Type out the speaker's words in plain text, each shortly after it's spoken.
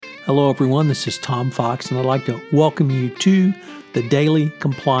Hello, everyone. This is Tom Fox, and I'd like to welcome you to the Daily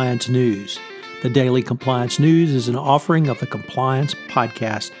Compliance News. The Daily Compliance News is an offering of the Compliance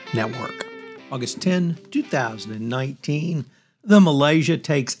Podcast Network. August 10, 2019, the Malaysia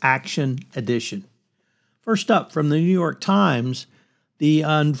Takes Action edition. First up, from the New York Times, the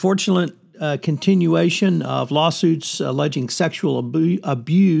unfortunate continuation of lawsuits alleging sexual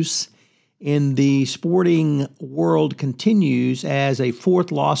abuse in the sporting world continues as a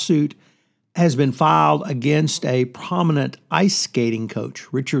fourth lawsuit has been filed against a prominent ice skating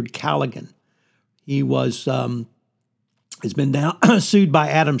coach, Richard Callaghan. He has been now sued by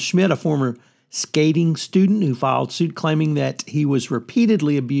Adam Schmidt, a former skating student who filed suit claiming that he was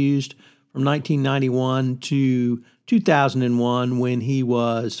repeatedly abused from 1991 to 2001 when he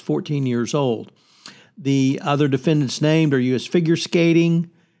was 14 years old. The other defendants named are U.S. Figure Skating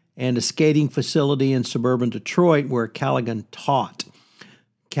and a skating facility in suburban Detroit where Callaghan taught.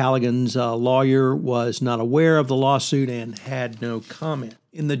 Callaghan's lawyer was not aware of the lawsuit and had no comment.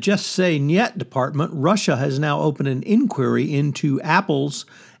 In the Just Say Niet department, Russia has now opened an inquiry into Apple's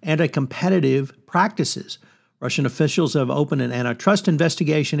anti-competitive practices. Russian officials have opened an antitrust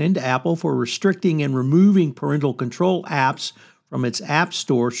investigation into Apple for restricting and removing parental control apps from its app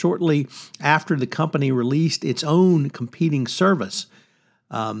store shortly after the company released its own competing service.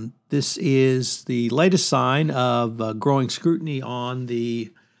 This is the latest sign of growing scrutiny on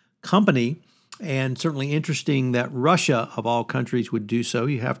the company, and certainly interesting that Russia, of all countries, would do so.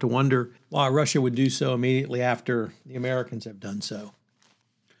 You have to wonder why Russia would do so immediately after the Americans have done so.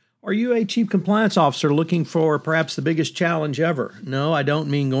 Are you a chief compliance officer looking for perhaps the biggest challenge ever? No, I don't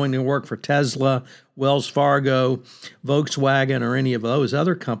mean going to work for Tesla, Wells Fargo, Volkswagen, or any of those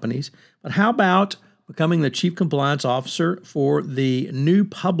other companies, but how about becoming the chief compliance officer for the new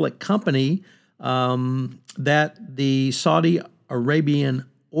public company that the Saudi Arabian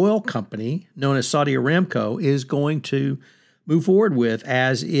oil company, known as Saudi Aramco, is going to move forward with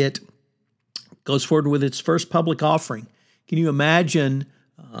as it goes forward with its first public offering. Can you imagine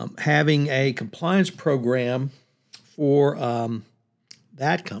having a compliance program for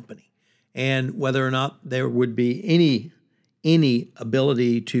that company, and whether or not there would be any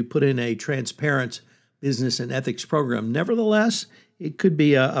ability to put in a transparent business and ethics program? Nevertheless, it could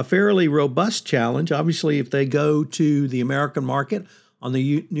be a fairly robust challenge. Obviously, if they go to the American market on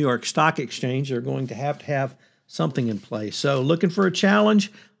the New York Stock Exchange, they're going to have something in place. So looking for a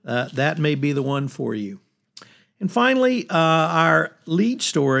challenge, that may be the one for you. And finally, our lead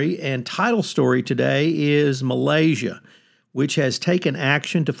story and title story today is Malaysia, which has taken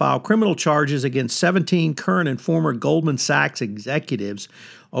action to file criminal charges against 17 current and former Goldman Sachs executives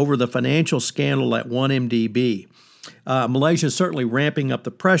over the financial scandal at 1MDB. Malaysia is certainly ramping up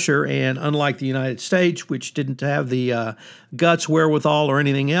the pressure, and unlike the United States, which didn't have the guts, wherewithal, or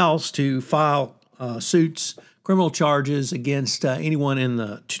anything else to file suits, criminal charges against anyone in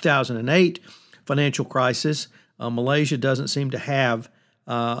the 2008 financial crisis, Malaysia doesn't seem to have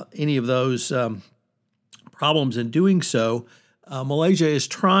any of those problems in doing so. Malaysia is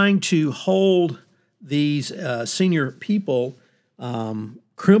trying to hold these senior people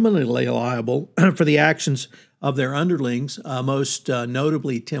criminally liable for the actions of their underlings, most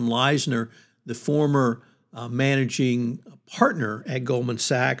notably Tim Leissner, the former managing partner at Goldman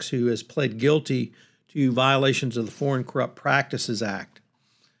Sachs, who has pled guilty to violations of the Foreign Corrupt Practices Act.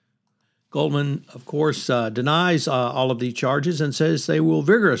 Goldman, of course, denies all of these charges and says they will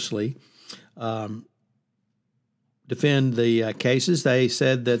vigorously defend the cases. They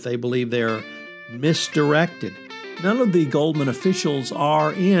said that they believe they're misdirected. None of the Goldman officials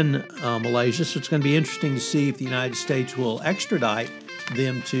are in Malaysia, so it's going to be interesting to see if the United States will extradite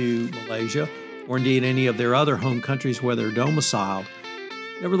them to Malaysia, or indeed any of their other home countries where they're domiciled.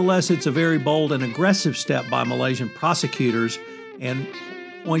 Nevertheless, it's a very bold and aggressive step by Malaysian prosecutors and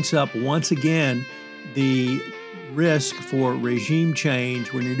points up once again the risk for regime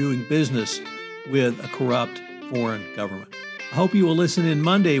change when you're doing business with a corrupt foreign government. I hope you will listen in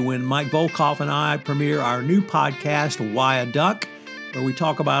Monday when Mike Volkov and I premiere our new podcast, Why a Duck, where we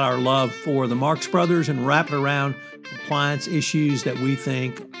talk about our love for the Marx Brothers and wrap it around compliance issues that we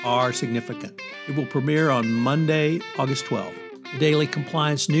think are significant. It will premiere on Monday, August 12th. The Daily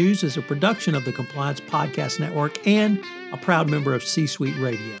Compliance News is a production of the Compliance Podcast Network and a proud member of C-Suite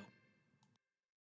Radio.